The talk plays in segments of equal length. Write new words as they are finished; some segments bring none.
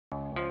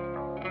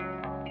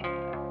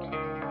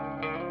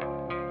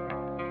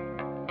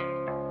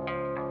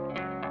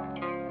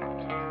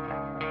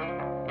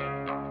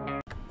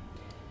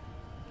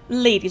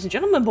Ladies and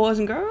gentlemen, boys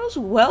and girls,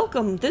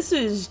 welcome. This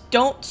is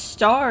Don't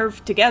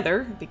Starve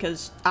Together,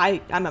 because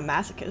I'm a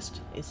masochist,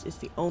 is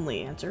the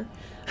only answer.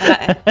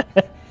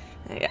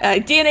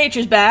 DNH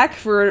is back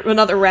for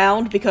another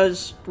round,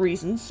 because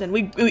reasons, and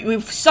we've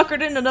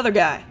suckered in another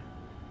guy.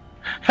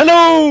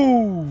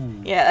 Hello!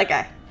 Yeah, that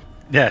guy.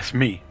 Yes,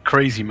 me.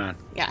 Crazy man.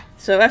 Yeah,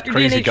 so after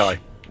Crazy DNH guy.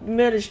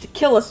 managed to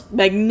kill us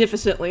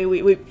magnificently,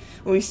 we...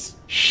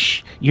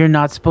 Shh, you're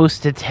not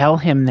supposed to tell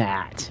him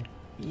that.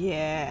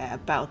 Yeah,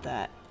 about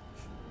that.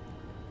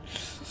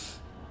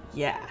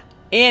 Yeah.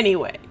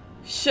 Anyway,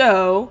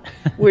 so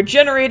we're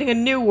generating a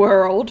new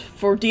world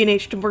for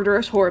DNH to murder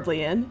us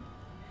horribly in.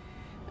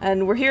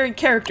 And we're here in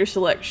character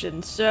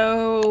selection,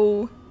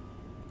 so...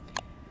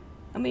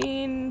 I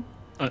mean...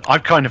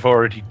 I've kind of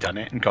already done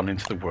it and gone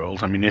into the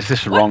world. I mean, is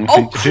this the wrong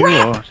thing to do?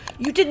 Or...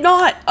 You did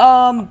not!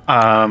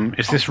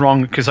 Is this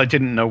wrong? Because I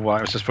didn't know what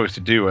I was supposed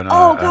to do. And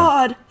oh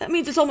god! That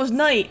means it's almost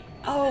night!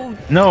 Oh...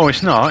 No,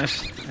 it's not.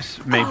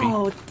 It's maybe...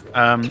 Oh.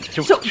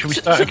 Should we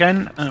start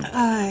again?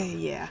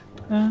 Yeah.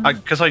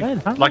 Because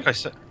like I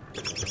said...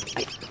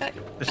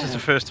 this is the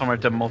first time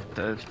I've done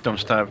Don't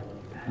Starve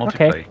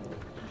multiplayer. Okay.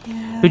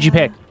 Yeah. Who'd you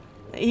pick?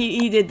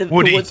 He did the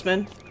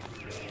Woodsman.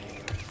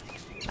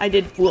 I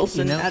did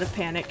Wilson out of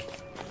panic.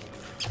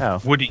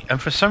 Oh. Woody,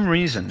 and for some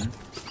reason,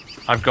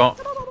 I've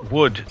got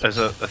wood as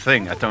a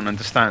thing. I don't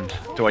understand.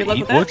 Do I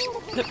eat wood?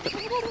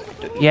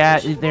 Yeah,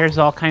 there's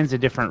all kinds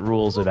of different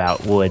rules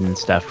about wood and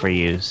stuff for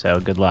you, so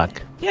good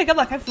luck. Yeah, good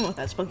luck. Have fun with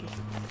that, Spunky.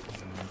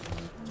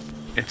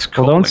 It's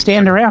cool. Well, don't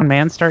stand around,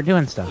 man. Start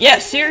doing stuff. Yeah,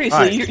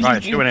 seriously. You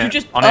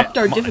just upped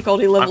our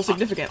difficulty level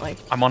significantly.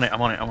 I'm on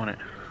it.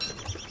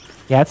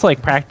 Yeah, it's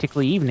like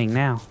practically evening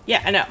now.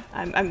 Yeah, I know.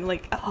 I'm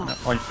like, oh.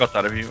 Oh, you've got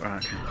that, have you?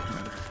 Right.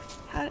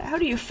 How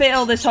do you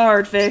fail this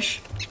hard,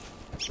 Fish?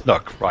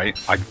 Look, right,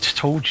 I just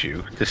told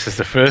you, this is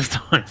the first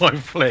time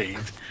I've played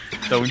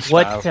Don't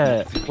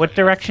Starve. What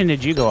direction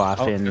did you go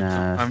off in?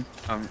 Shall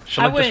I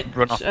just went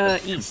run off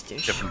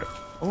east-ish.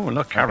 Oh,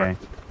 look, carrot.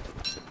 Okay.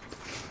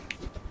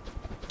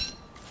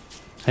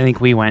 I think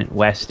we went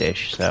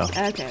west-ish, so...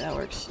 Okay, that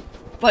works.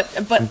 But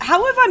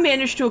how have I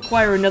managed to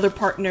acquire another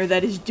partner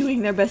that is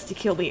doing their best to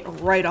kill me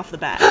right off the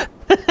bat?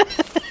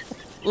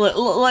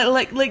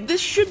 like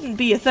this shouldn't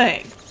be a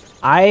thing.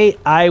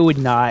 I would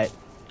not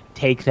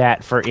take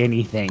that for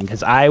anything,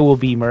 because I will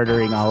be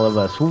murdering all of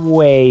us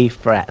way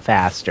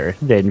faster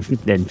than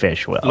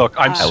Fish will. Look,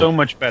 I'm so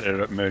much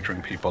better at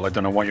murdering people. I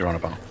don't know what you're on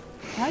about.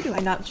 Why do I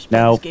not just play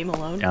this game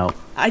alone? No.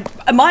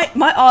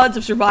 My odds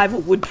of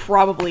survival would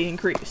probably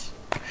increase.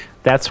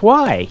 That's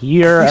why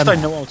you're. At least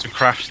I know how to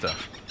craft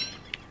stuff.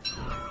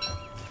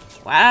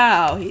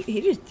 Wow,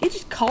 he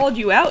just called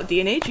you out,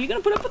 DNH. Are you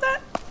gonna put up with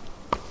that?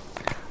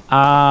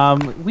 I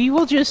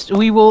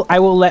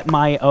will let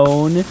my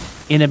own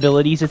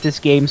inabilities at this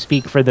game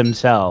speak for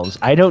themselves.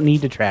 I don't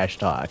need to trash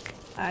talk.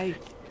 I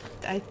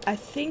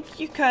think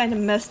you kind of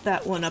messed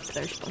that one up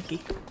there,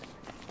 Spunky.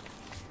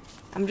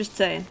 I'm just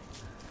saying.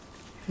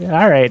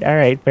 Yeah, all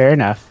right, fair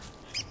enough.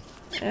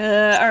 All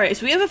right.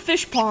 So we have a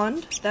fish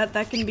pond.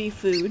 That can be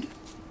food.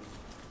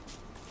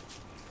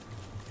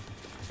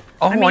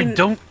 Oh,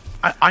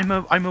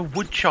 I'm a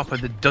wood chopper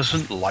that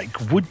doesn't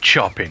like wood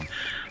chopping.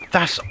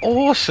 That's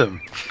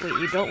awesome. Wait,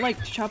 you don't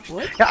like to chop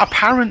wood? Yeah,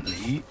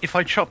 apparently, if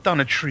I chop down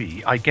a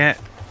tree, I get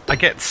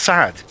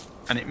sad,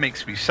 and it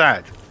makes me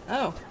sad.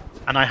 Oh.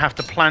 And I have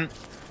to plant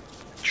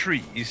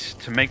trees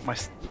to make my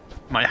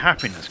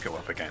happiness go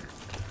up again.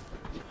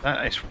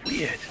 That is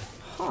weird.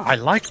 Huh. I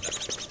like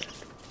that.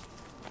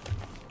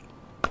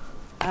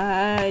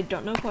 I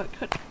don't know what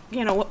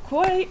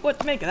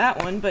to make of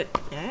that one, but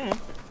yeah.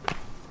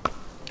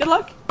 Good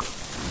luck.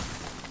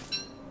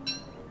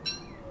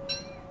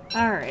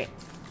 All right.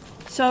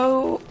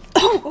 So,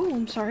 oh,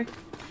 I'm sorry.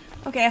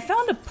 Okay, I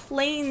found a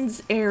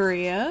plains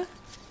area.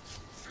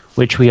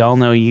 Which we all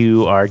know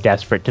you are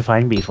desperate to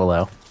find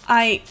beefalo.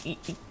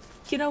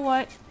 You know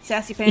what,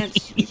 sassy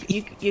pants,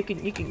 you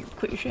can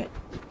quit your shit.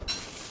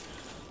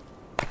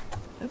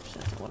 Oops,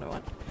 that's not what I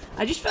want.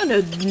 I just found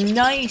a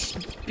nice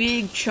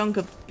big chunk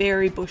of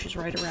berry bushes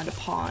right around a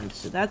pond,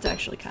 so that's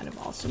actually kind of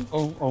awesome.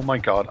 Oh my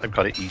god, I've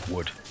got to eat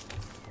wood.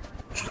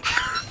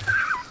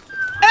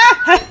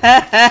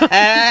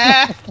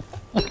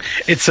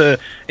 It's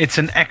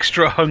an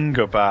extra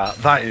hunger bar.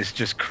 That is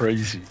just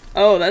crazy.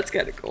 Oh, that's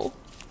kind of cool.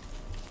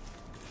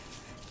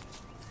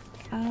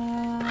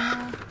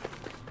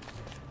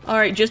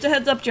 Alright, just a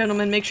heads up,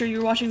 gentlemen. Make sure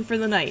you're watching for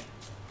the night.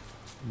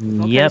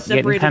 Yep,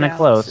 getting kind of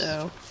close.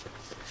 So.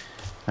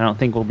 I don't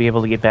think we'll be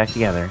able to get back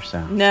together,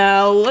 so...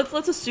 No,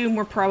 let's assume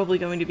we're probably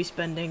going to be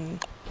spending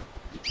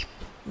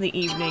the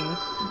evening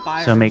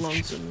by our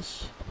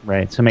lonesomes.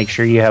 Right, so make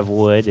sure you have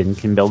wood and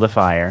can build a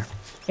fire.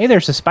 Hey,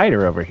 there's a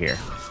spider over here.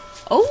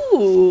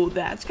 Oh,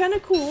 that's kind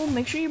of cool.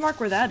 Make sure you mark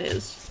where that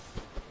is.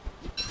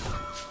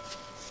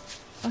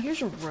 Oh,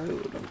 here's a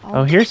road.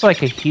 Oh, here's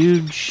like a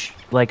huge,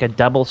 like a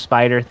double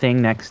spider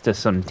thing next to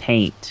some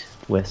taint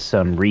with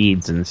some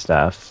reeds and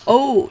stuff.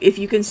 Oh, if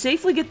you can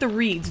safely get the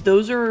reeds,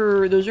 those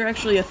are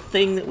actually a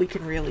thing that we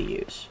can really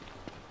use.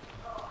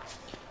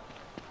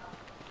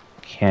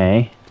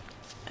 Okay.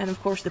 And of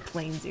course the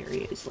plains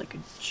area is like a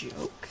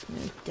joke.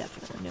 There's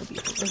definitely no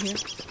people over here.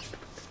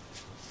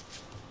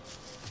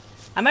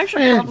 I'm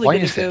actually probably why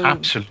gonna is there go...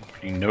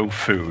 absolutely no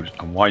food,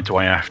 and why do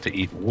I have to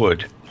eat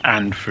wood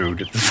and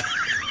food at the same?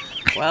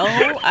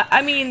 Well,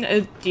 I mean,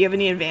 do you have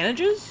any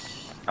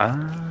advantages?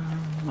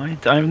 I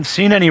haven't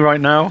seen any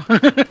right now.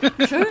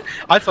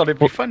 I thought it'd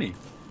be funny.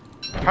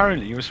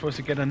 Apparently, you were supposed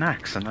to get an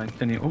axe, and I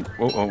didn't.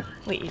 Oh.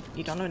 Wait,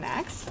 you don't have an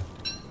axe?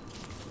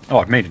 Oh,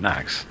 I've made an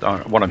axe.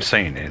 What I'm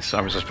saying is,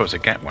 I was supposed to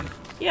get one.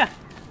 Yeah.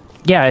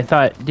 Yeah, I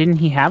thought. Didn't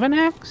he have an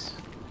axe?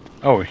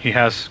 Oh, he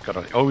has got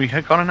a. Oh, he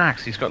had got an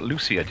axe. He's got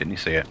Lucia, didn't he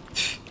say it?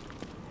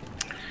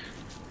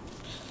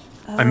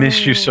 I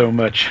missed you so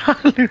much,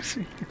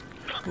 Lucy.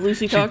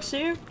 Lucy talks to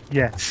you?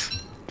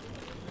 Yes.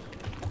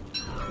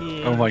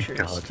 Oh my god.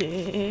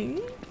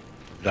 Interesting.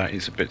 That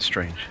is a bit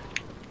strange.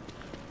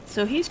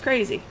 So he's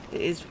crazy,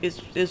 is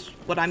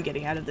what I'm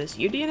getting out of this.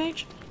 You,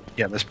 DNH?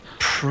 Yeah, that's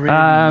pretty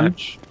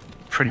much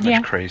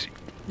crazy.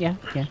 Yeah,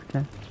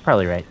 that's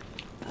probably right.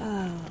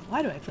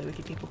 Why do I play with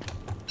you people?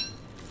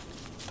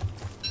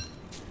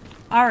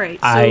 Alright,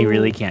 so... I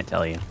really can't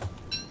tell you.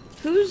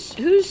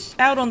 Who's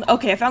out on...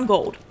 Okay, I found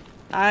gold.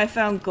 I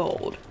found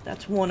gold.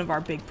 That's one of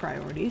our big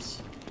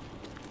priorities.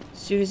 As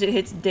soon as it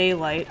hits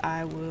daylight,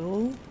 I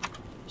will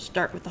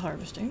start with the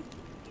harvesting.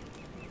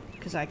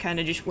 Because I kind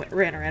of just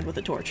ran around with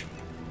a torch.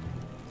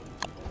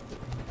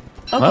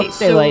 Okay, Well,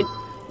 so daylight.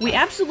 we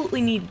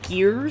absolutely need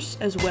gears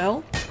as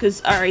well.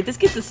 Because, alright, this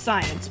gets to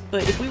science,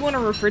 but if we want a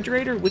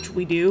refrigerator, which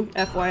we do,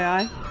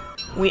 FYI,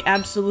 we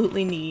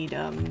absolutely need,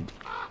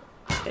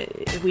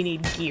 we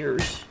need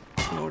gears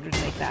in order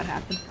to make that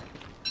happen.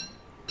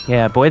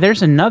 Yeah, boy,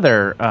 there's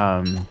another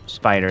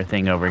spider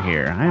thing over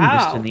here. I'm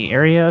just in the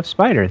area of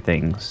spider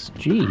things.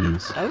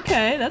 Jeez.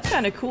 Okay, that's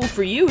kind of cool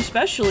for you,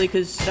 especially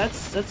because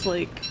that's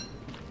like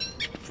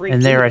free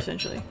And food, they're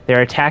essentially.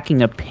 they're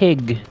attacking a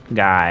pig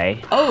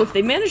guy, Oh, if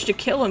they manage to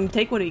kill him,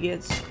 take what he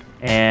gets.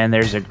 and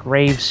there's a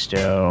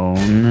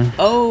gravestone.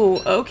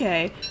 Oh,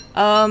 okay.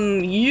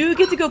 You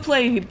get to go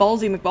play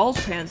Ballsy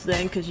McBallsPants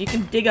then, because you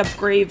can dig up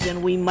graves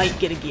and we might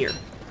get a gear.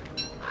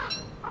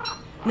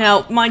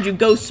 Now, mind you,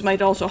 ghosts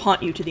might also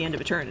haunt you to the end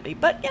of eternity,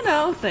 but, you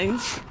know,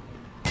 things.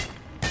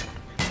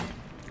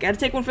 Gotta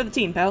take one for the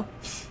team, pal.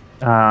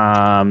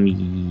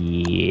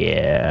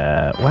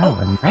 Yeah. Wow,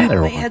 another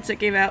my one. headset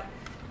gave out.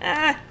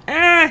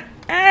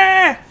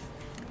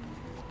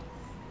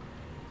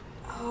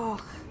 Oh.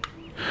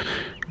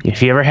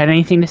 If you ever had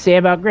anything to say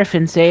about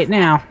Gryphon, say it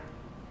now.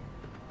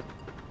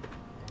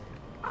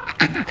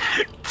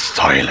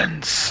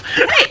 Silence.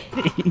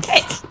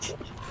 Hey!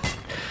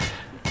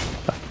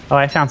 Oh,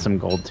 I found some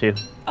gold too.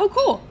 Oh,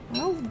 cool.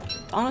 Well,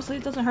 honestly,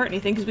 it doesn't hurt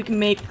anything, because we can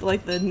make,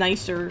 like, the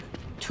nicer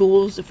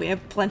tools if we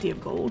have plenty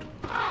of gold.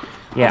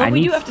 Yeah, Although I we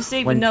need do have to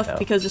save flint, enough, though.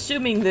 because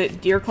assuming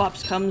that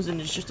Deerclops comes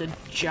and is just a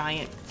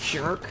giant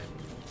jerk,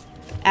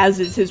 as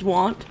is his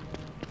wont,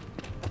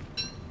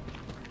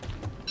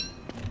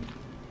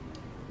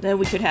 then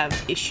we could have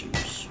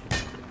issues.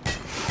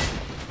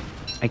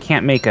 I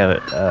can't make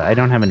a. I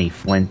don't have any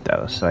flint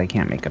though, so I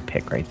can't make a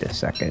pick right this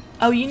second.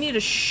 Oh, you need a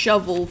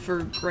shovel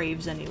for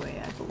graves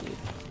anyway, I believe.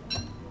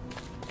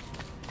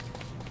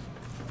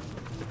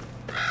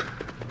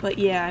 But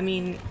yeah, I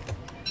mean,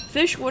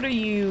 Fish, what are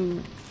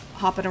you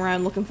hopping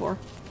around looking for?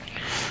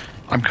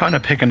 I'm kind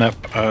of picking up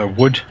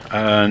wood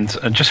and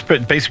just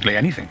basically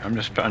anything. I'm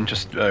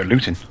just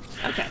looting.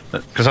 Okay.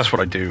 Because that's what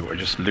I do. I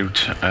just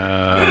loot.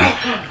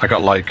 I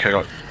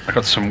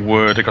got some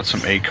wood. I got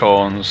some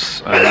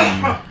acorns.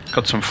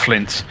 Got some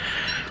flints.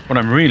 What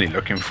I'm really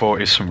looking for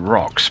is some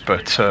rocks.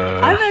 But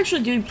I'm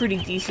actually doing pretty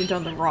decent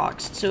on the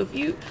rocks. So if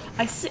you,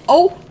 I see.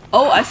 Oh,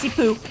 I see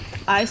poo.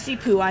 I see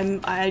poo.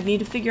 I need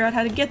to figure out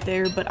how to get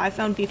there. But I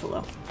found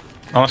beefalo.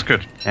 oh, that's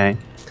good. Okay.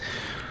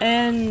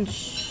 And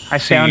I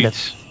found a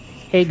Seeds.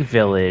 pig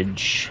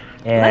village,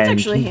 and that's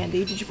actually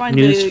handy. Did you find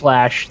the?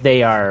 newsflash: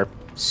 they are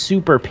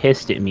super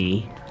pissed at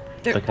me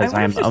There- because I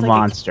wonder I'm if there's, a like,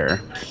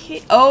 monster.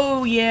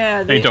 Oh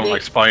yeah, They don't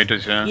like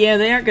spiders, yeah. Yeah,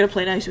 they aren't gonna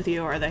play nice with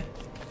you, are they?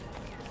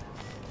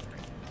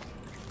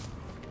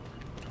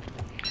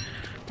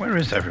 Where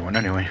is everyone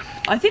anyway?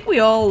 I think we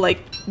all like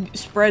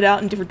spread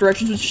out in different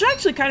directions, which is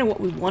actually kind of what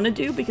we want to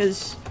do,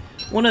 because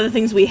one of the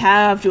things we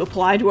have to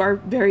apply to our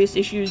various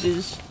issues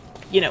is,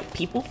 you know,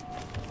 people.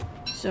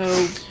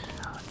 So,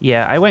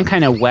 Yeah, I went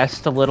kind of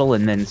west a little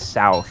and then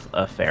south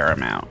a fair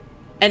amount.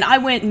 and I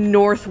went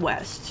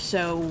northwest,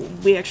 so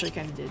we actually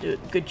kind of did a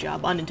good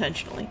job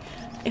unintentionally.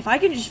 If I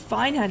can just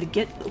find how to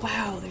get,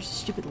 wow, there's a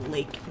stupid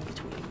lake in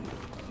between.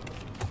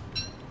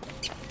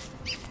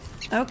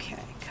 Okay,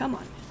 come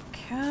on,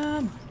 come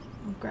on.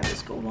 I'll grab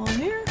this gold on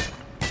here.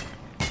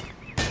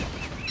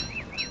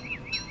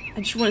 I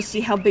just want to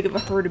see how big of a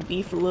herd of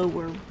beefalo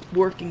we're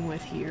working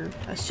with here.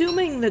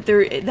 Assuming that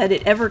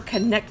it ever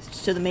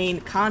connects to the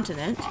main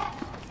continent,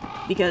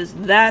 because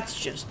that's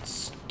just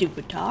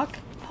stupid talk.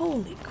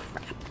 Holy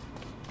crap!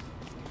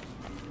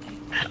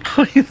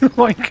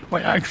 Like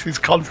my axe is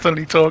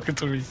constantly talking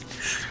to me.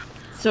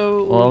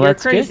 So Well, you're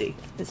that's good. crazy,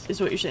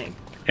 is what you're saying.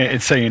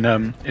 It's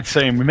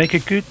saying we make a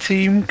good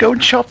team. Go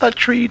and chop that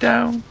tree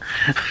down.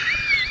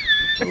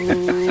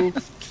 Okay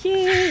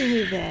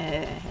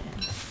then.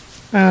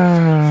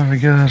 Oh my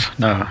god,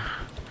 no.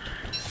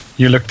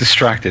 You look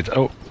distracted.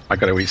 Oh, I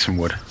gotta eat some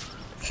wood.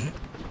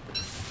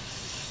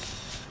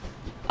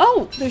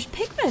 Oh, there's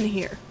pigmen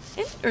here.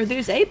 Or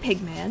there's a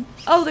pigman.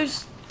 Oh,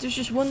 there's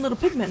just one little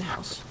pigman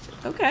house.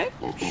 Okay,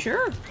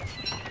 sure.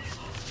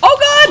 Oh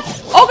god!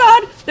 Oh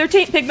god! They're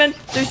taint pigmen.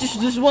 There's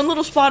just this one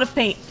little spot of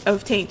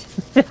taint.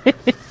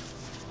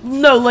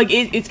 No, like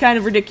it's kind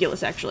of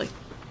ridiculous actually.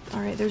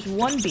 Alright, there's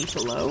one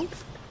beefalo.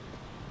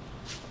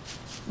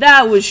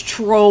 That was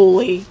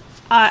trolly.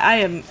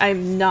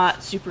 I'm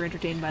not super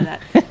entertained by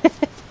that.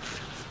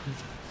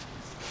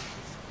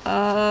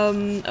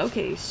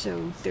 Okay,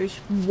 so there's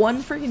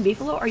one freaking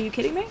beefalo? Are you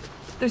kidding me?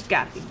 There's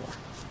gotta be more.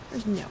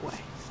 There's no way.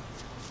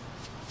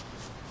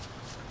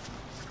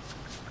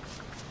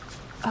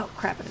 Oh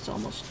crap, and it's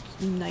almost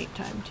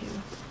nighttime too.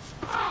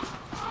 I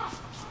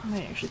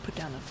might actually put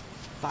down a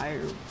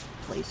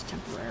fireplace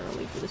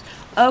temporarily for this.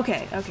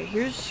 Okay,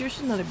 here's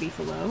another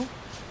beefalo.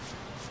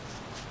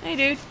 Hey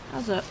dude,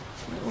 how's up?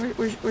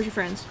 Where's your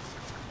friends?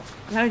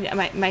 I'm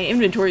having, my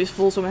inventory is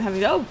full, so I'm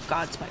having oh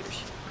god,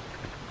 spiders.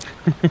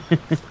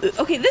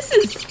 Okay, this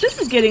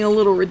is getting a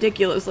little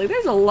ridiculous. Like,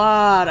 there's a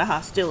lot of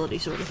hostility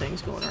sort of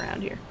things going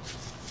around here.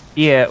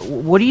 Yeah,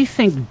 what do you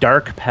think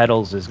dark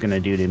petals is gonna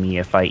do to me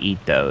if I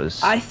eat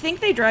those? I think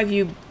they drive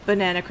you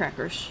banana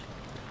crackers.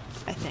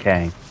 I think.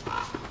 Okay.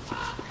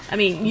 I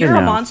mean, you're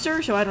a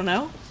monster, so I don't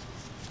know.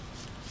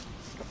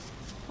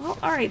 Well,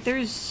 alright,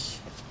 there's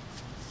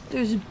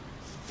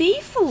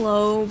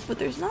beefalo, but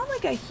there's not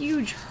like a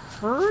huge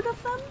herd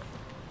of them?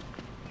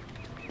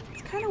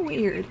 It's kind of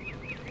weird.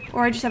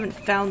 Or I just haven't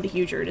found the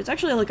huge herd. It's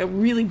actually like a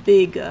really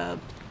big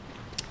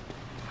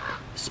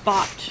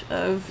spot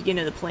of, you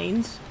know, the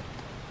plains.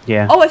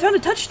 Yeah. Oh, I found a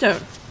touchstone.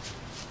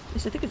 At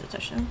least I think it's a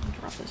touchstone. I'll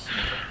drop this.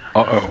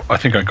 Uh-oh, I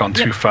think I've gone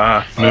too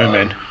far.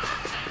 Merman.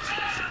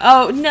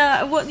 Oh,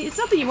 no. Well, it's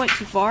not that you went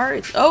too far.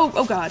 It's... Oh,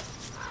 God.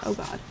 Oh,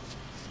 God.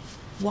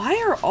 Why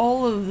are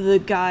all of the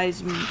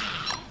guys...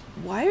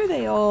 Why are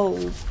they all...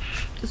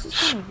 This is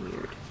kind of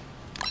weird.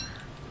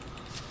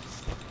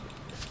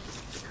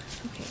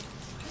 Okay.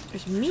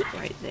 There's meat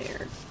right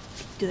there.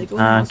 Do they go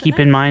in the house keep at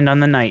night? in mind on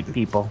the night,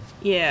 people.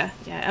 Yeah.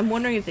 I'm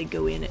wondering if they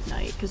go in at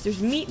night, because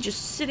there's meat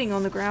just sitting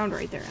on the ground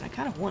right there, and I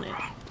kind of want it.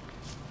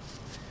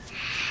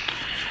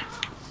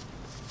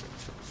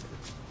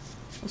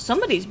 Well,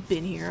 somebody's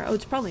been here. Oh,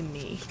 it's probably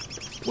me.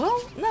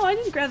 Well, no, I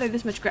didn't gather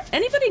this much grass.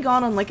 Anybody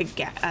gone on, like,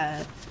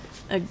 a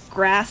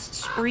grass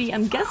spree?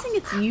 I'm guessing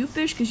it's you,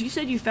 Fish, because you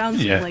said you found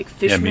some, like,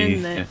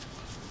 fishmen that... Yeah.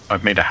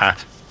 I've made a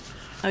hat.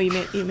 Oh, you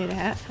made a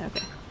hat?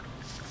 Okay.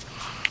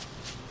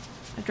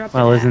 I dropped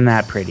Well, an isn't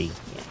axe. that pretty?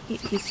 Yeah,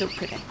 he's so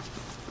pretty.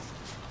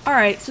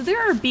 Alright, so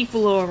there are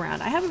beefalo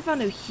around. I haven't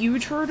found a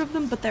huge herd of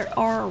them, but there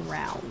are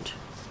around.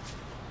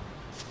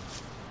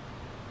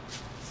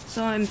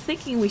 So I'm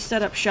thinking we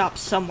set up shop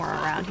somewhere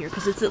around here,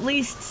 because it's at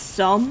least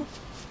some.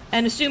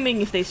 And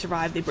assuming if they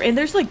survive, they... And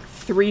there's like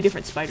 3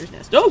 different spiders'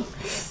 nests. Oh!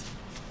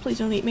 Please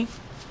don't eat me.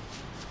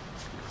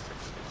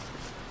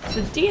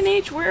 So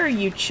DNH, where are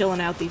you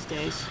chilling out these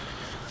days?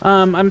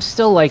 I'm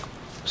still, like,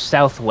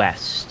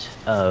 southwest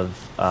of,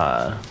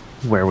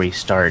 where we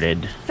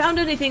started. Found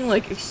anything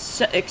like,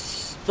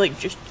 like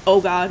just,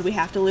 oh god, we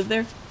have to live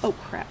there? Oh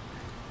crap.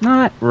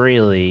 Not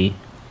really.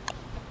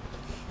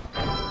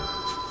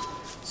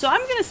 So I'm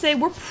gonna say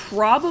we're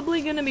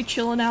probably gonna be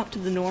chilling out to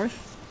the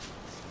north.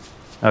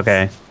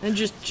 Okay. And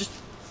just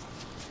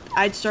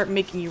I'd start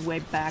making your way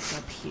back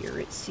up here,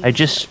 it seems. I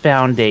just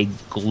found a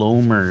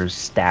Glomer's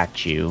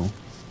statue.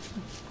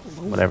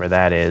 Whatever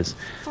that is.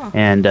 Huh.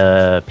 And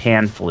a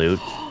pan flute.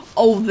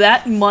 Oh,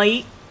 that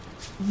might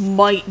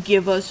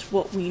give us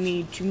what we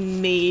need to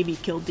maybe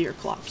kill deer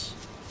clops.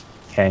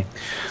 Okay.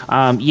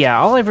 Yeah,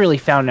 all I've really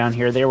found down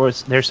here,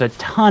 there's a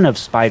ton of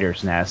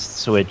spiders'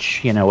 nests,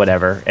 which, you know,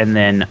 whatever. And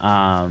then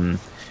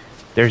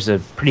there's a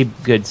pretty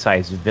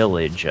good-sized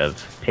village of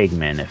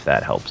pigmen, if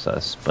that helps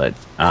us. But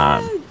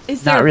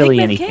Is there not a really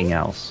pigman anything king?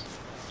 else.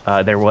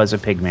 There was a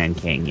pigman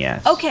king,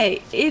 yes.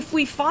 Okay, if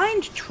we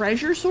find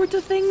treasure sorts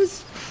of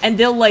things, and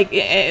they'll, like...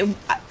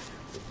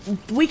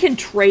 we can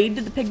trade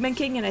to the pigman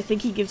king, and I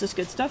think he gives us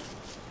good stuff.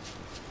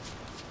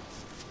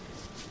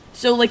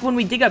 So, like, when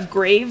we dig up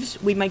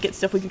graves, we might get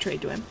stuff we can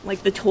trade to him.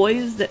 Like, the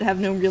toys that have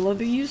no real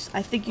other use,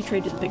 I think you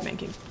trade to the pigman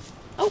king.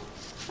 Oh,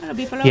 that'll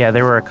be fun. Yeah,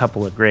 there were a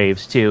couple of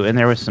graves, too, and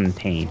there was some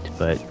taint,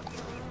 but...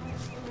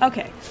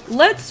 Okay,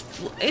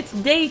 it's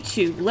day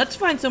 2. Let's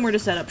find somewhere to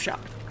set up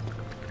shop.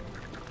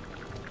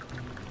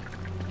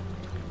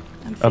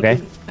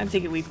 I'm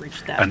thinking we've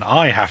reached that. And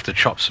I have to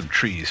chop some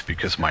trees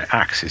because my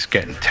axe is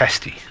getting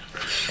testy.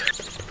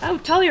 Oh,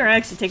 tell your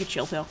axe to take a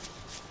chill pill.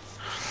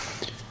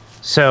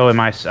 So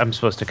I'm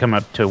supposed to come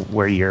up to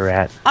where you're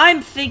at?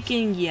 I'm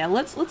thinking, yeah,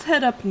 let's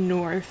head up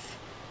north.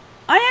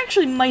 I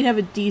actually might have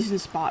a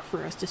decent spot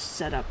for us to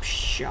set up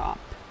shop.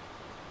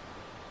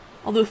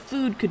 Although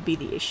food could be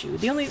the issue.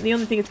 The only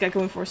thing it's got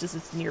going for us is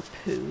it's near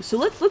poo. So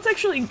let's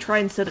actually try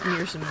and set up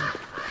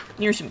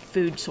near some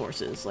food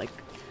sources. Like,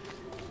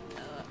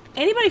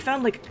 anybody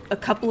found like a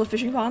couple of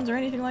fishing ponds or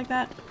anything like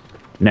that?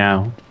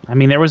 No. I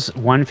mean, there was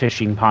one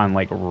fishing pond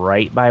like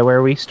right by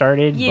where we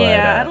started.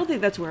 Yeah, but, I don't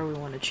think that's where we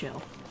want to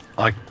chill.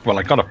 I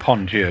got a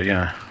pond here,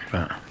 yeah.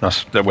 But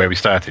that's where we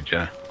started,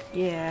 yeah.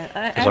 Yeah,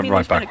 Because I'm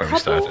right back where we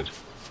started.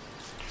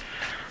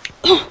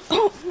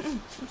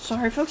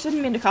 Sorry, folks. I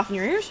didn't mean to cough in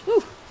your ears.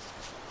 Whew.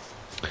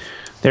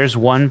 There's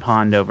one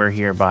pond over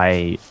here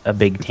by a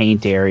big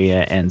taint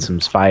area and some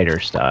spider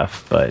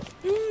stuff, but...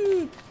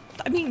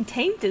 I mean,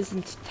 taint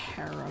isn't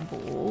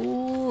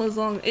terrible. As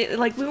long...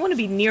 like, we want to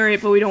be near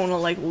it, but we don't want to,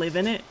 like, live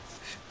in it.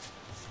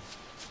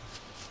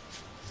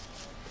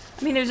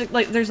 I mean,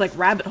 there's like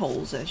rabbit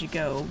holes as you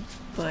go,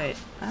 but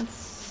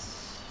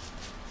that's...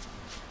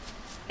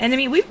 And I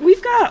mean,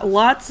 we've got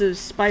lots of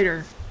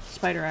spider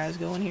eyes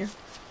going here.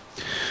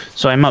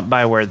 So I'm up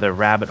by where the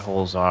rabbit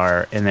holes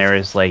are, and there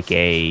is like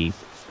a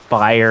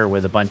fire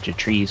with a bunch of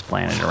trees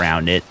planted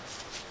around it.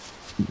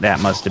 That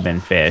must have been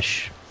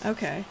fish.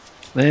 Okay.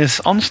 There's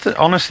honestly,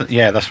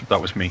 yeah,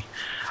 that was me.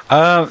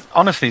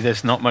 Honestly,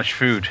 there's not much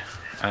food,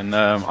 and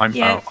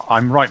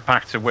I'm right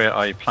back to where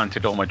I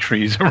planted all my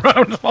trees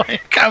around my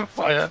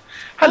campfire.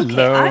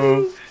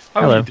 Hello, okay,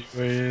 how are you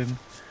doing?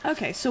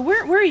 Okay, so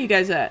where are you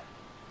guys at?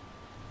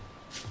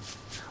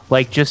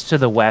 Like just to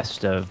the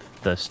west of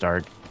the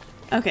start.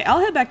 Okay, I'll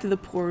head back to the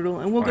portal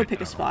and we'll go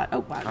pick a spot. Oh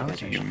wow, How you guys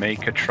do are you actually-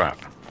 make a trap?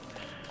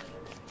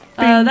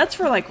 That's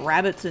for like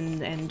rabbits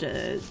and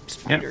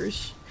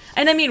spiders.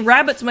 And I mean,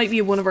 rabbits might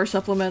be one of our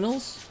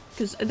supplementals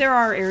because there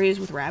are areas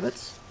with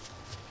rabbits.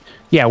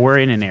 Yeah, we're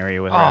in an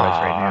area with rabbits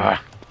right now.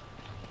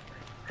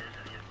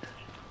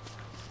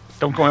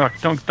 Don't go back.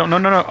 Don't.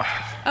 No.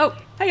 Oh,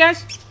 hey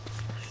guys.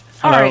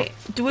 Hello. All right,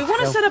 do we want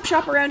to set up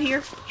shop around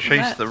here?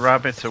 Chase the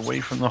rabbit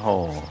away from the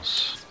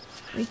holes.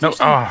 No,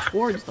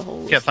 towards the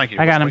holes. Yeah, thank you.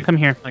 I got him. Wait. Come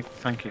here.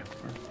 Thank you.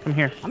 Come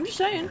here. I'm just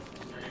saying.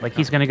 Like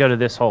he's gonna go to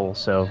this hole,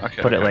 so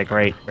put it like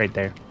right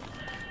there.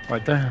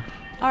 Right there.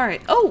 All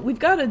right. Oh, we've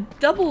got a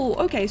double.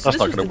 Okay, so That's this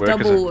not was the gonna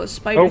work, is double it?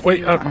 spider thing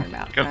you were talking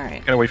about. Get, All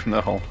right. get away from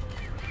the hole.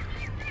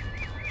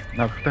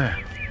 No, there.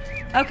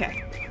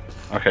 Okay.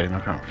 Okay, no,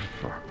 come.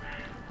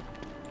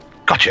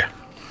 Gotcha.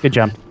 Good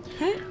jump.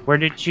 Huh? Where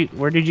did you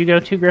go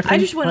to, Gryphon? I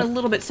just went a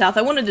little bit south.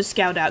 I wanted to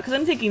scout out because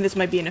I'm thinking this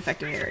might be an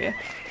effective area.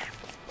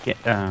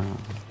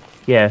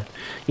 Yeah.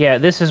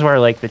 This is where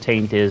like the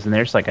taint is, and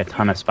there's like a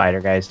ton of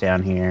spider guys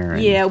down here.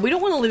 And... Yeah, we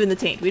don't want to live in the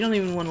taint. We don't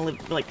even want to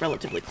live like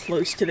relatively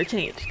close to the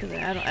taint because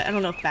I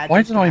don't know if bad.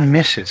 Why did I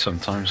miss it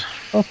sometimes?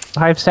 Well,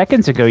 5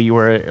 seconds ago you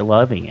were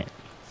loving it.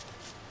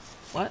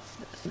 What?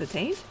 The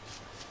taint?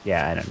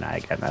 Yeah, I don't know.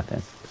 I got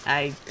nothing.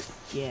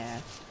 Yeah.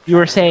 You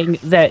were saying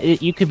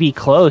that you could be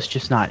close,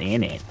 just not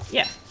in it.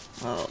 Yeah.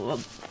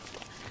 Well.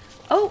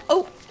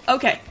 Oh.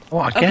 Okay.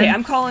 Oh, again? Okay,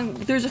 I'm calling.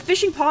 There's a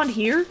fishing pond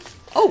here.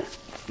 Oh,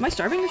 am I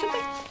starving or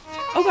something?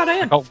 Oh God, I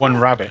am. I got one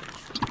rabbit.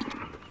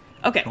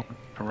 Okay.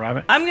 A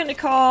rabbit? I'm gonna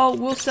call.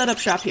 We'll set up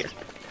shop here.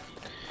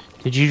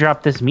 Did you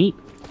drop this meat?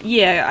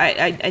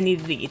 Yeah, I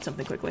needed to eat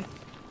something quickly.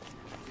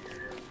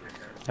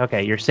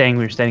 Okay, you're saying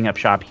we're setting up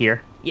shop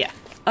here? Yeah.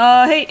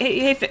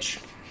 Hey, fish.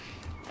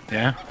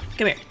 Yeah.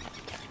 Come here.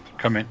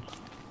 Come in.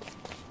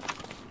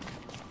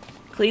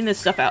 Clean this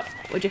stuff out,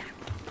 would you?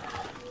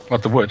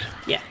 What, the wood?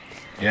 Yeah.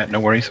 Yeah, no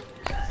worries.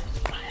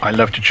 I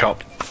love to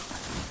chop.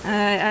 I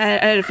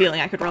had a feeling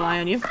I could rely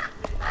on you.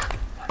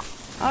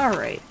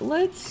 Alright,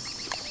 let's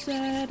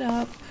set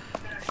up...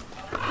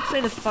 Let's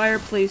say the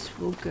fireplace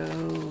will go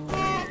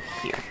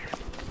here.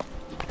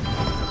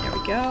 There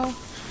we go.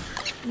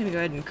 I'm gonna go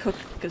ahead and cook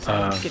because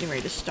I'm getting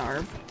ready to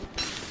starve.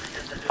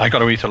 I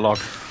gotta eat a log.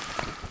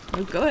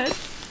 Oh, go ahead.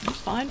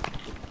 It's fine. You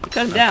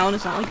cut them down,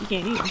 it's not like you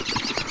can't eat them.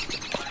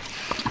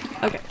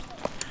 Okay.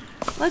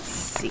 Let's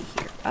see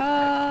here.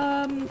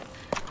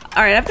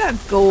 Alright, I've got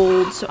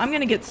gold, so I'm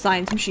gonna get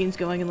science machines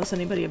going unless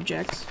anybody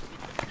objects.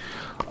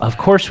 Of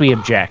course we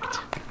object.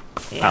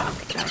 Yeah.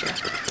 Okay.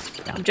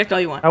 Object all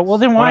you want. Oh, well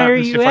then why are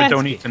you if I asking?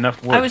 don't eat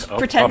enough wood? I was Oh,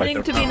 pretending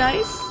God, to be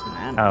nice.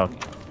 Oh.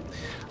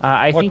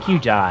 I think you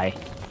die.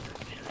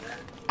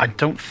 I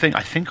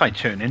think I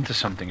turn into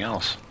something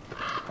else.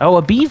 Oh,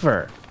 a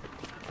beaver.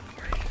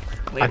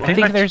 Wait, I what? I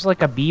think there's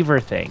like a beaver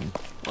thing.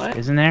 What?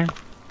 Isn't there?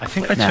 I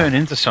think Wait, I no. turn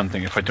into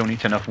something if I don't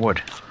eat enough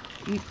wood.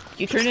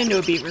 You turn into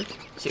a beaver.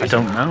 Seriously. I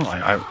don't know.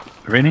 I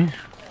really?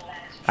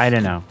 I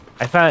don't know.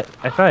 I thought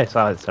I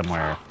saw it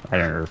somewhere. I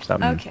don't know, or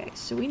something. Okay,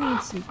 so we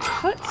need some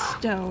cut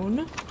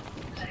stone.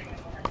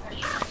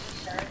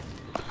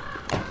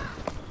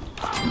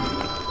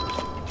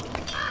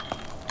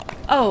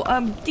 Oh,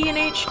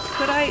 DNH,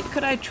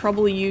 could I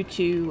trouble you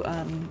to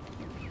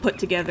put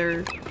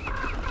together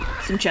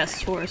some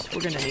chests for us?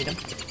 We're gonna need them.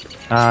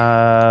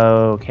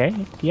 Okay.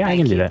 Yeah, I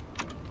can do that.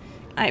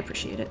 I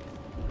appreciate it.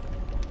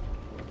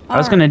 I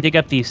was gonna dig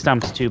up these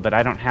stumps too, but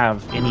I don't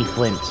have any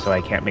flint, so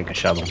I can't make a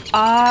shovel.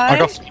 I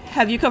got-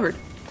 have you covered.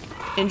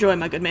 Enjoy,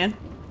 my good man.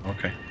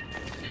 Okay.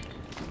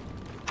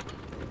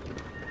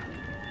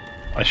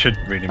 I should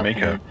really make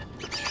a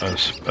a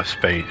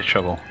spade, a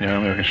shovel. Yeah,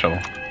 I'm making a shovel.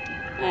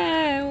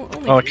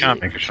 Only Oh, I for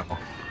can't you. make a shovel.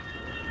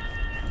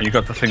 You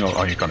got the thing?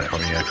 Oh, you got it. Oh,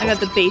 yeah. I got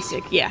the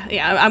basic. Yeah.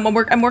 I'm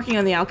working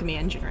on the alchemy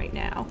engine right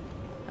now.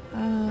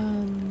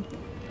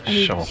 I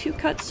need Shovel. 2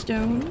 cut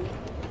stone.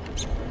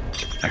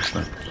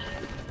 Excellent.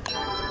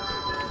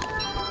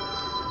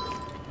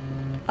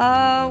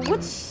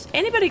 What's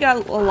anybody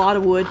got a lot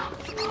of wood?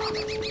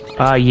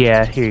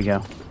 Yeah, here you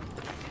go.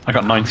 I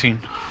got 19.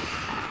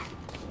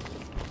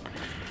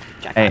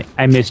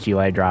 I missed you.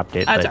 I dropped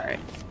it. That's but... alright.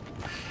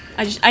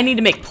 I need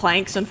to make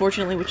planks,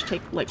 unfortunately, which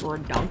take like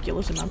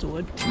redonkulous amounts of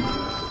wood.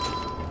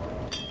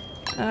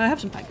 I have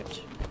some pine cones.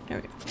 There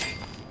we go.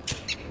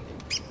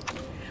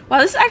 Wow,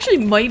 this actually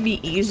might be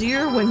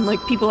easier when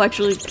like people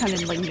actually kind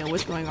of like know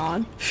what's going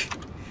on,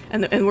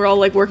 and we're all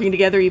like working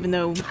together, even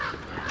though.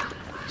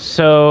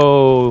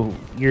 So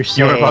you're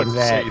saying about to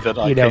that, say that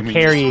I you know, came in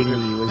carrying to-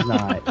 me was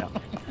not.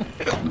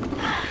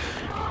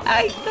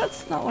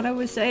 That's not what I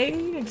was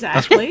saying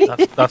exactly.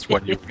 That's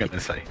what you were going to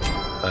say.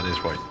 That is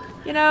right.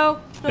 You know,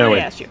 No, nobody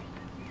wait. asked you.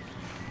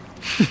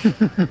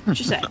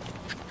 Just saying.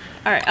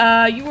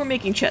 Alright, you were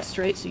making chests,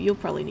 right? So you'll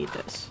probably need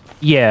this.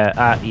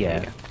 Yeah.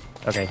 Yeah.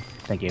 Okay.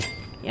 Thank you.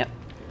 Yep.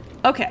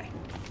 Okay.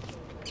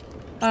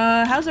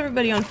 How's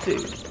everybody on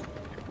food?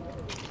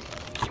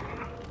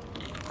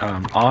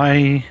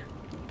 I...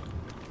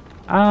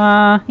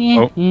 Yeah.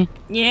 Oh. Yeah.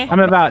 Yeah? I'm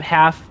about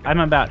half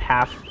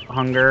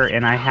hunger,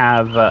 and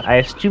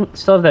I still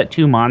have that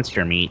 2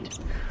 monster meat.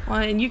 Well,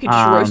 and you could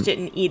just roast it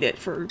and eat it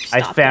for I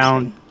stop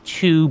found dying.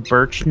 2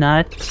 birch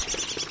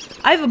nuts,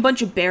 I have a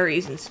bunch of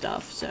berries and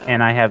stuff, so...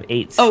 and I have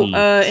 8 Oh, seeds.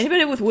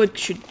 anybody with wood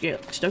should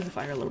stoke the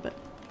fire a little bit.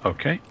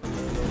 Okay.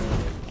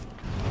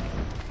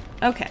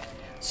 Okay.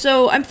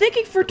 So, I'm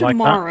thinking for that?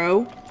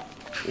 tomorrow,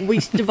 we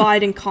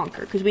divide and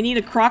conquer, because we need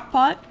a crock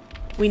pot,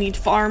 we need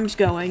farms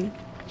going,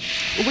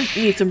 we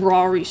need some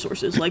raw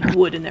resources, like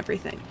wood and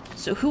everything.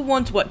 So, who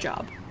wants what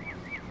job?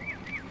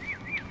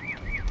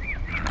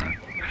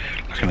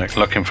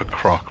 Looking for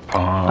crock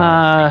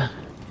pot.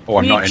 Oh,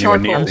 I'm we not need anywhere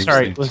near charcoal. I'm these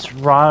sorry. things. Was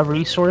raw There we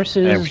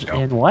resources go.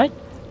 and what?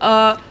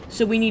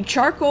 So we need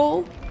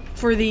charcoal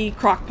for the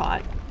crock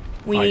pot.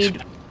 We Nice.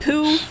 need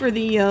poo for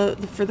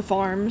the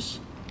farms.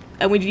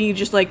 And we need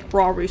just like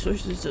raw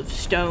resources of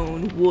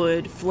stone,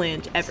 wood,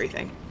 flint,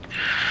 everything.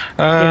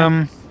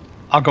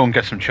 I'll go and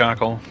get some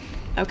charcoal.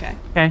 Okay.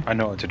 Okay, I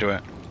know how to do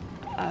it.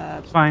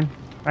 fine.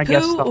 I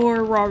guess. Poo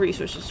or raw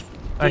resources?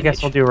 I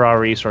guess I'll do raw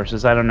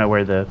resources. I don't know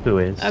where the poo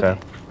is. Okay. So.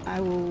 I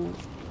will.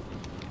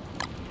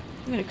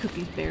 I'm gonna cook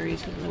these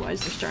berries because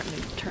otherwise they're starting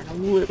to turn a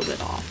little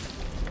bit off.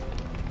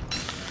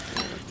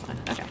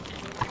 Okay.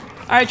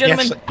 All right,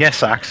 gentlemen.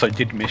 Yes, Axe, I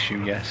did miss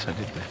you. Yes, I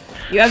did.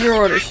 You have your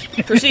orders.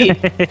 Proceed.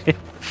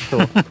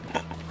 Cool.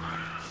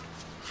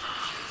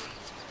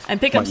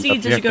 And pick up Might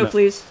seeds be as you go, gonna-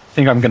 please. I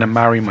think I'm going to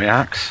marry my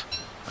axe.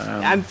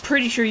 I'm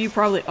pretty sure you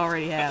probably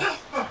already have.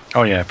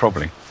 Oh yeah,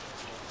 probably.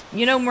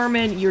 You know,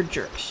 mermen, you're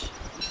jerks.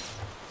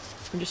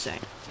 I'm just saying.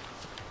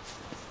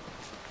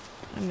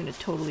 I'm gonna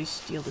totally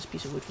steal this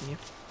piece of wood from you.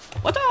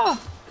 What the?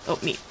 Oh,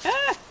 meat.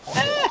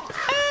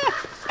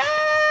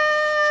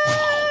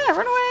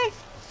 Run away!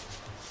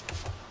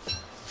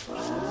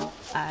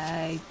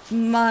 I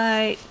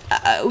might...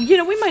 you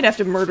know, we might have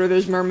to murder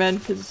those mermen,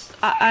 because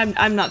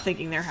I'm not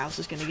thinking their house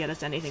is gonna get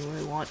us anything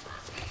we want.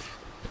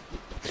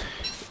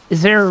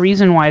 Is there a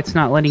reason why it's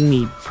not letting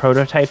me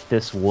prototype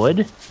this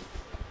wood,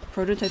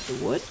 Prototype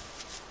the wood?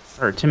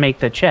 or to make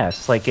the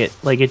chest? Like it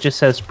just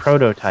says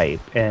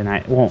prototype, and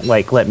it won't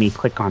like let me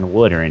click on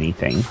wood or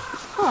anything.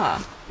 Huh.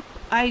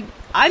 I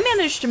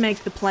managed to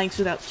make the planks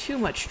without too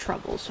much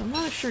trouble, so I'm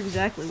not sure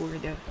exactly where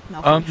the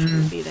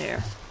malfunction would be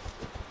there.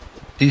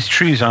 These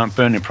trees aren't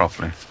burning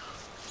properly.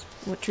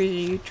 What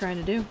trees are you trying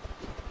to do?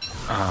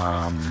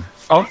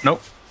 Oh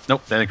nope,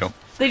 there they go.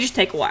 They just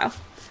take a while.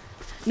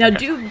 Now,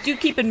 do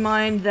keep in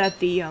mind that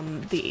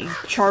the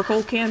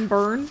charcoal can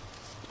burn,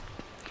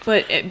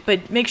 but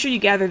make sure you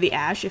gather the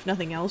ash if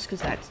nothing else,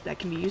 because that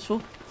can be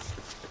useful.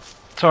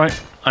 It's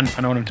alright. I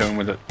know what I'm doing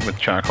with it with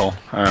charcoal.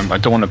 I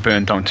don't want to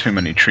burn down too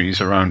many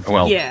trees around.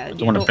 Well, Yeah, I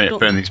don't want to don't-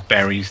 burn these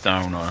berries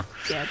down. Or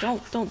Yeah,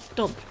 don't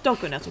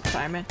go nuts with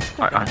fire, man.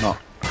 Don't go I'm nuts. not.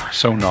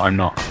 So no, I'm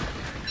not.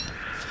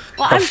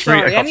 Well, got I'm three- I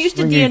sorry. got I'm used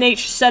to three-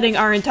 DNH setting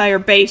our entire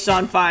base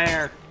on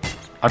fire.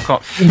 I've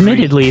got. 3,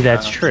 Admittedly,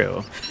 that's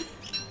true.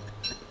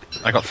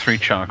 I got 3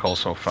 charcoal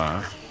so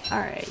far. All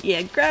right,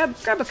 yeah, grab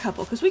a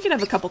couple, because we could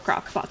have a couple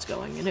crock pots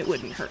going, and it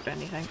wouldn't hurt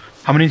anything.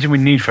 How many do we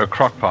need for a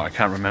crock pot? I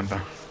can't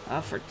remember.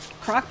 For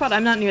crock pot,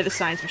 I'm not near the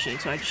science machine,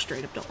 so I just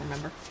straight up don't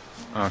remember.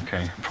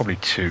 Okay, probably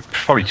 2.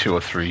 Probably 2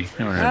 or 3.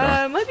 I don't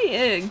know. Might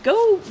be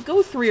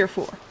go 3 or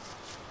 4.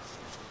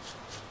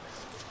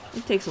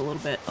 It takes a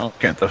little bit. I'll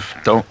get the.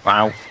 Don't.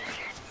 Ow.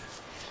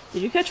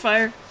 Did you catch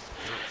fire?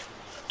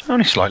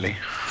 Only slightly.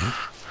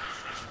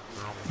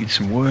 Need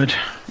some wood.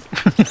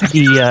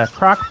 The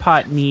crock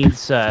pot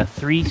needs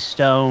 3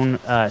 stone,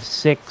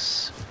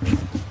 6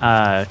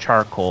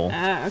 charcoal.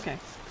 Ah, okay.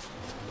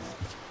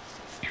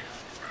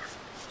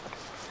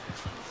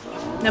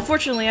 Now,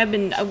 fortunately,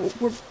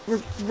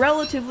 we're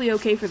relatively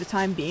okay for the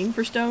time being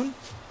for stone,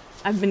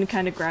 I've been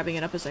kind of grabbing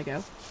it up as I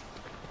go.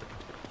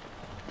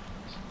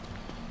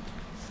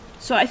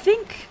 So I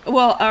think,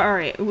 well,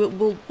 alright,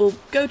 we'll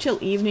go till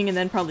evening and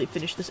then probably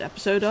finish this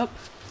episode up.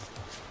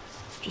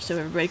 Just so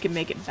everybody can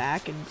make it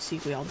back and see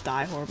if we all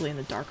die horribly in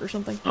the dark or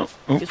something. Oh,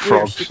 because we are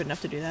frogs. stupid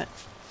enough to do that.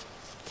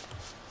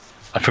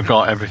 I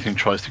forgot everything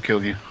tries to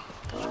kill you.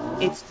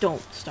 It's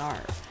don't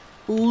starve.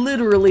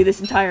 Literally, this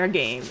entire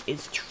game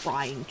is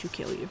trying to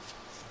kill you.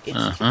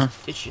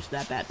 It's just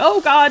that bad.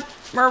 Oh god!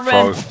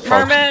 Merman!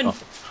 Merman!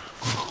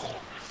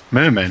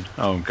 Merman?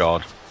 Oh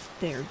god.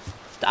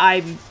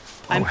 I'm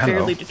hello.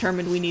 fairly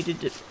determined we needed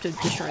to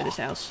destroy this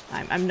house.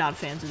 I'm not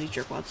fans of these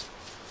jerkwads.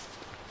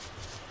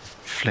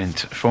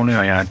 Flint. If only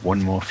I had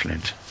one more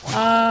flint.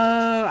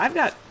 I've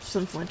got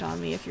some flint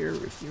on me if you're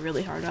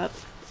really hard up.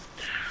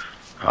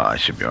 Oh, I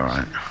should be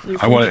alright.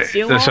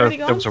 There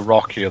was a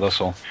rock here, that's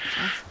all.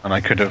 And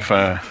I could have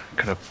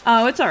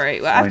Oh, it's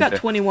alright. Well, I've got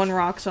 21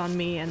 rocks on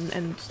me,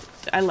 and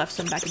I left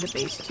some back in the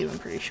base too, I'm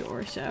pretty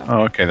sure, so...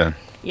 Oh, okay then.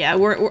 Yeah,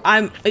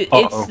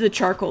 it's the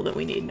charcoal that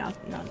we need, not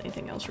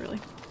anything else, really.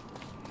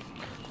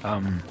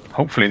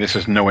 Hopefully this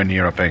is nowhere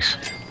near a base.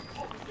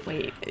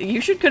 Wait,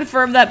 you should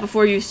confirm that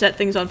before you set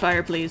things on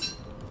fire, please.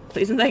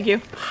 Please and thank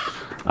you.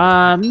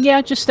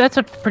 Yeah, that's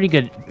a pretty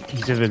good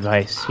piece of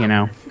advice, you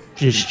know.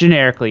 Just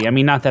generically. I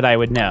mean, not that I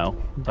would know.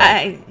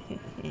 But...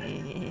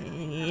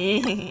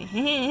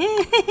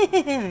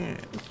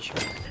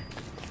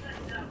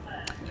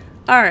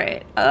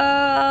 Alright,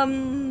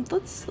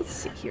 let's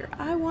see here.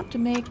 I want to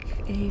make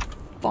a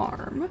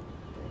farm.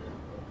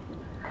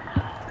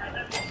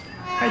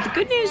 Alright, the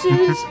good news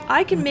is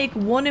I can make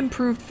one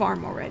improved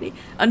farm already.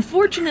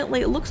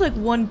 Unfortunately, it looks like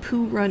one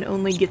poo run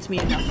only gets me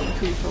enough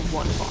poo for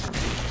one farm.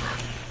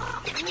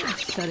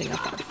 Setting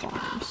up our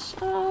farms.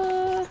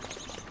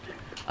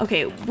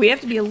 Okay, we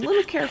have to be a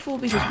little careful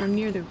because we're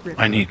near the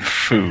river. I need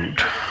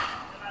food.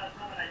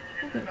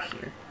 We'll go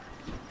here.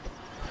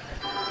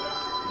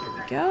 There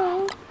we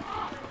go.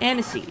 And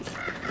a seed.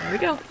 There we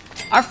go.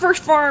 Our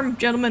first farm,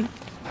 gentlemen.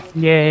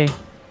 Yay.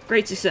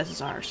 Great success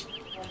is ours.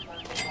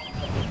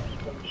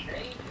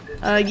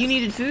 You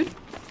needed food?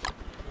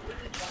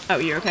 Oh,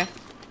 you're okay.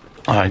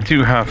 I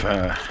do have,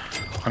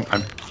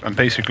 I'm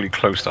basically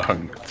close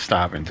to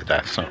starving to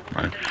death, so...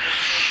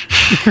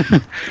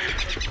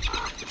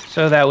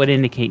 So that would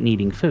indicate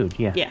needing food,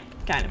 yeah. Yeah,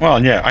 kind of.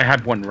 Well, yeah, I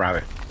had one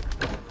rabbit.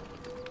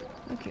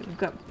 Okay, we've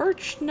got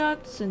birch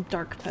nuts and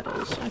dark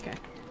petals. Okay.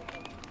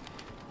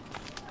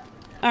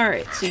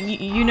 Alright, so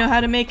you know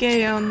how to make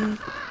a,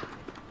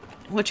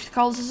 what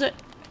calls is it?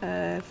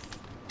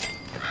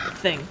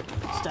 Thing.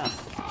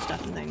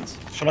 Stuff and things.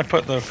 Shall I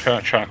put the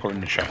charcoal in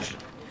the chest?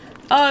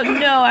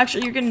 No,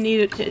 actually you're gonna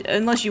need it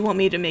unless you want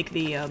me to make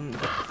the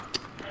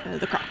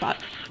crock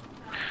pot.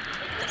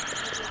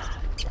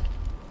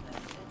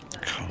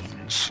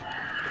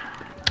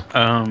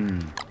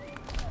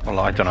 Well,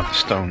 I don't have the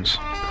stones.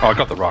 Oh, I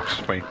got the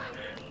rocks. Wait.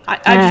 I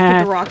just put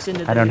the rocks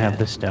into the... I don't have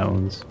the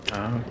stones.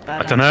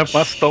 I don't have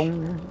my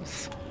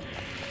stones.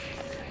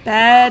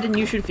 Bad, and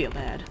you should feel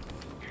bad.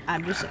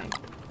 I'm just saying.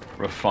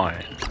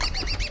 Refine.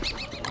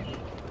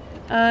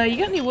 You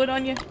got any wood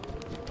on you?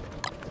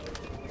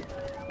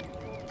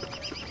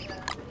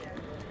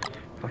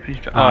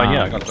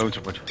 Yeah, I got loads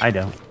of wood. I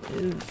don't.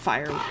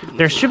 Fire.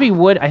 There should be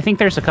wood. I think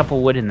there's a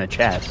couple wood in the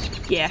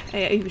chest. Yeah,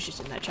 he was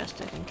just in that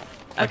chest, I think.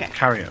 Okay. I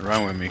carry it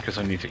around with me because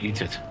I need to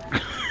eat it.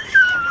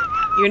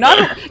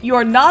 You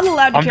are not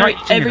allowed to carry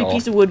every it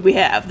piece of wood we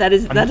have. That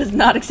is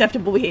not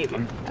acceptable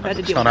behavior. I've had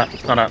to deal with that.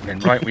 It's not happening.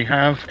 Right, we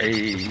have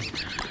a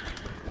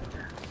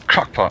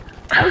crock pot.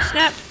 Oh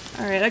snap!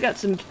 All right, I got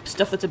some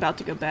stuff that's about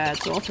to go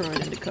bad, so I'll throw it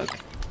in to cook.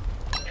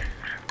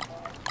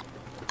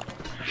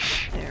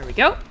 There we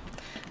go.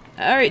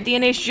 Alright,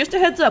 DNH, just a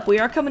heads up, we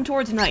are coming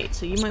towards night,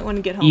 so you might want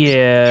to get home.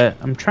 Yeah,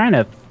 I'm trying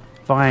to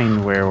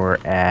find where we're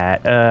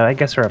at. I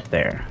guess we're up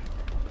there.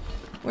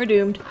 We're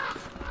doomed.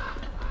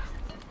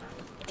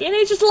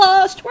 DNH is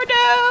lost! We're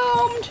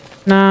doomed!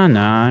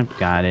 Nah, I've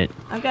got it.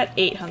 I've got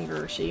 8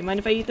 hunger, so you mind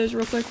if I eat those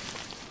real quick?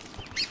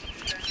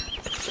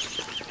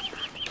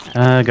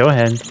 Go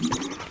ahead.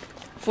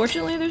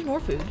 Fortunately, there's more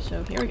food,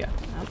 so here we go.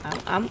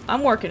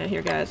 I'm working it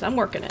here, guys. I'm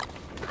working it.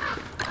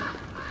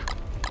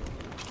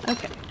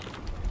 Okay.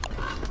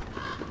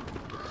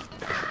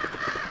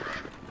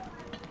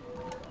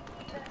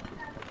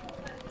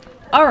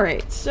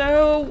 Alright,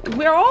 so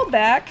we're all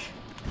back.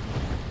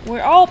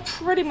 We're all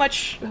pretty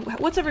much...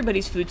 What's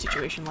everybody's food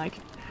situation like?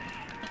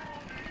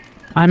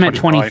 I'm at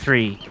 25.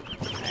 23.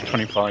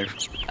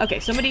 25. Okay,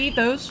 somebody eat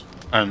those.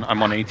 And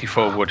I'm on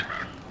 84 wood.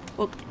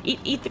 Well,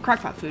 eat the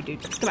crockpot food,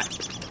 dude. Come on.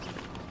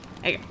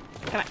 There you go.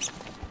 Come on.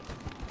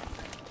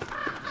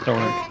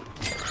 Don't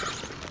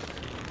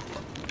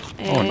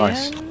And... Oh,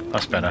 nice.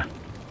 That's better.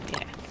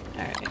 Yeah.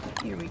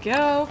 Alright, here we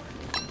go.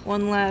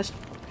 One last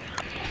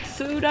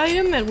food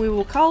item, and we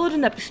will call it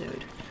an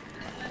episode.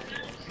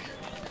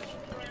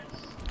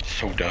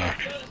 So dark.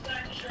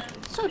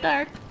 So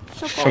dark.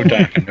 So So cold.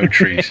 dark and no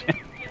trees.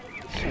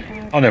 So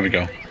dark. Oh, there we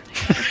go.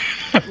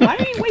 Why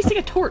are you wasting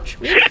a torch?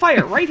 We have a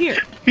fire right here.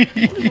 What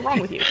is wrong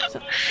with you? So,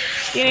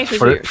 DNH was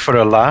weird. For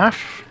a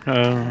laugh?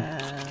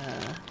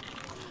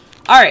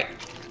 Alright.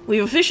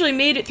 We've officially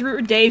made it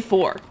through day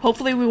 4.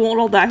 Hopefully we won't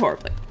all die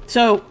horribly.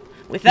 So,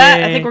 with that,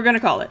 Yay. I think we're gonna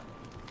call it.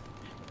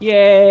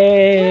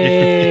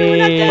 Yay! We're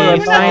not dead, we're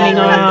not Signing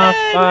dead, we're not off.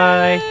 dead.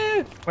 Bye.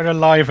 Yay. We're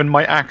alive and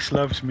my axe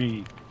loves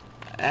me.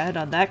 And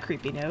on that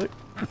creepy note,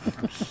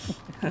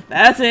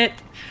 that's it.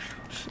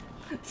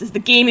 This is the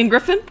Gaming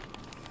Gryphon.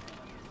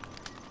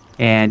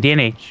 And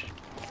DNH.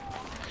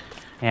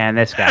 And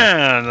this guy.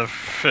 And the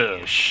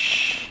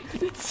fish.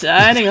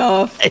 Signing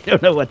off. I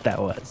don't know what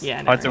that was.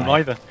 Yeah, I don't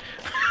either.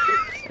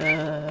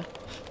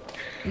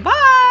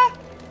 Bye.